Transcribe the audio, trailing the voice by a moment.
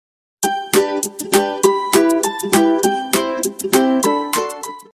boys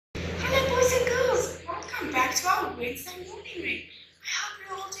and girls, welcome back to our Wednesday morning ring. I hope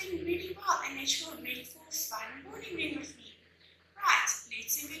you're all doing really well and that you're ready for a fun morning ring with me. Right,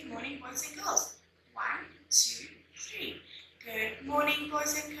 let's say good morning boys and girls. 1, 2, 3. Good morning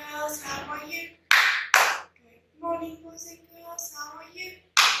boys and girls, how are you? Good morning boys and girls, how are you?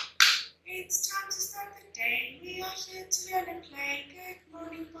 It's time to start the day. We are here to learn and play. Good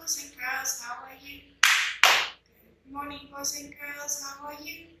morning boys and girls, how are you? Good morning boys and girls, how are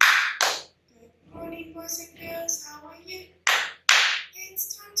you? Good morning boys and girls, how are you?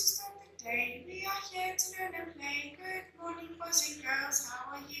 It's time to start the day. We are here to learn and play. Good morning boys and girls,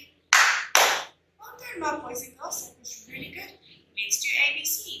 how are you? Well done my boys and girls, that was really good. Let's do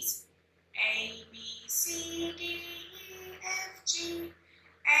ABCs. A, B, C, D, E, F, G,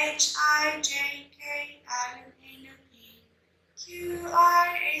 H, I, J, K, L, M, N, O, P, Q, R,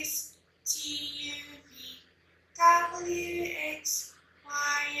 S, T, U, V, W, X, Y,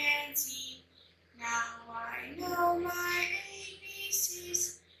 and Z. Now I know my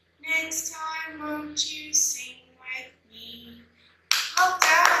ABCs. Next time won't you sing with me? Well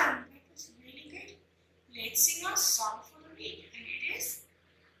done. That was really good. Let's sing our song for the week. And it is?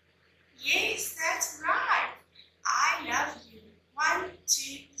 Yes, that's right. I love you. 1,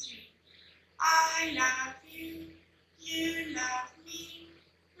 2, 3. I love you. You love me.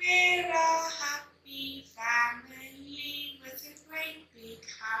 We're a happy family with a great big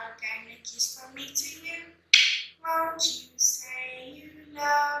hug and a kiss from me to you. Won't you say you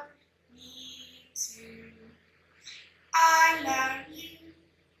love me too? I love you.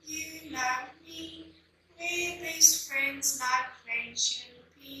 You love me. We're best friends like friends should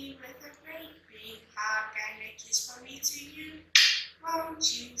be, with a great big hug and a kiss from me to you. Won't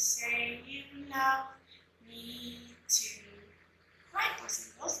you say you love me too? Right, boys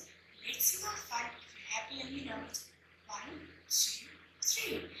and girls, let's sing our fun if you're happy and you know it. 1, 2,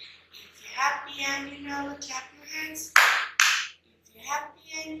 3. If you're happy and you know it, clap your hands. If you're happy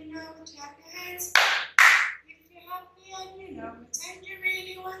and you know it, clap your hands. If you're happy and you know it and you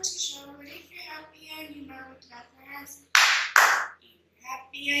really want to show it. If you're happy and you know it, clap your hands. If you're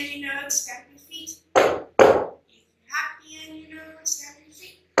happy and you know it, stamp your feet. If you're happy and you know it, stamp your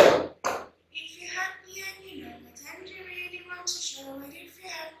feet. If you're happy and you know it and you really want to show it. If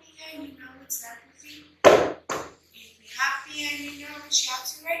you're happy and you know it, stamp your feet. If you're happy and you know it, shout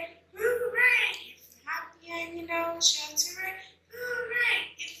hooray, hooray. If you're happy and you know it, shout hooray, hooray.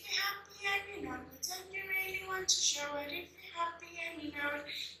 If you're happy and you know it and you really want to show it. If you're happy and you know it,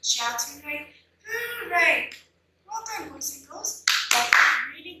 shout hooray, hooray. Well done boys and girls, that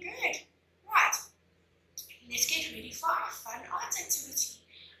was really good. Right, let's get ready for our fun art activity.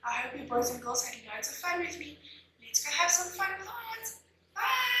 I hope you boys and girls had loads of fun with me. Let's go have some fun with art.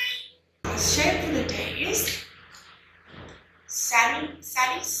 Bye! Our shape for the day is Sally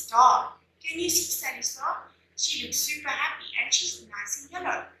Star. Can you see Sally Star? She looks super happy and she's nice and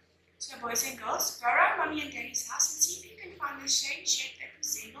yellow. So boys and girls, go around Mommy and Daddy's house and see if you can find the shape that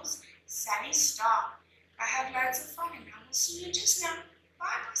resembles Sally Star. I had loads of fun and I will see you just now.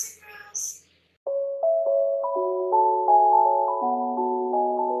 Bye boys and girls.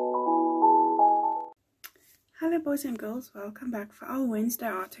 Hello boys and girls, welcome back for our Wednesday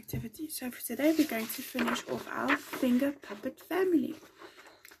art activity. So for today we're going to finish off our finger puppet family.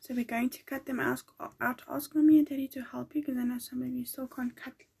 So we're going to cut them out, ask Mommy and Daddy to help you because I know some of you still can't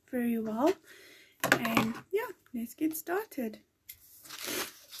cut very well. And yeah, let's get started.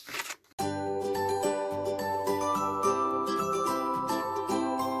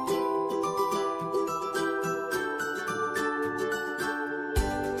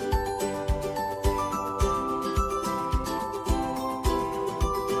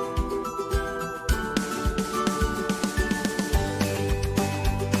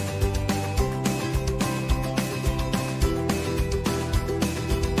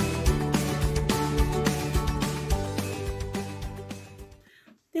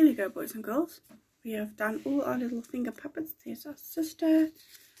 There we go boys and girls, we have done all our little finger puppets. There's our sister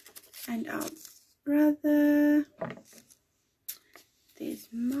and our brother, there's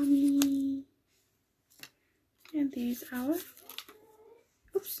Mommy, and there's our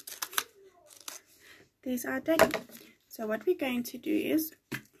there's our daddy. So what we're going to do is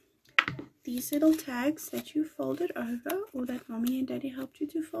these little tags that you folded over, or that Mommy and Daddy helped you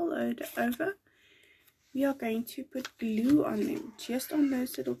to fold over, we are going to put glue on them, just on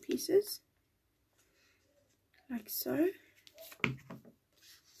those little pieces, like so.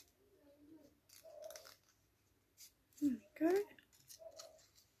 There we go.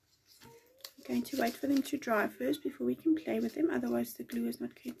 We're going to wait for them to dry first before we can play with them, otherwise the glue is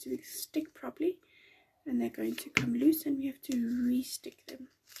not going to stick properly and they're going to come loose and we have to re-stick them.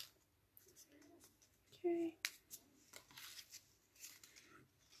 Okay.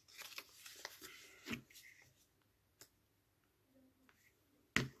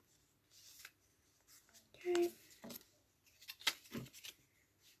 Okay.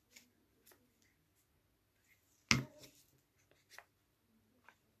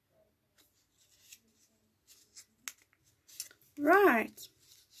 Right.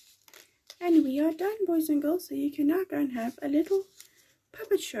 And we are done, boys and girls, so you can now go and have a little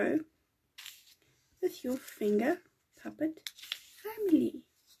puppet show with your finger puppet family.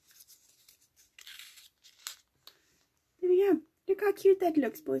 There we go. Look how cute that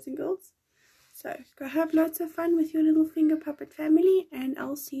looks, boys and girls. So, go have lots of fun with your little finger puppet family, and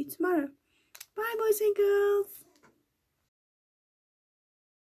I'll see you tomorrow. Bye, boys and girls.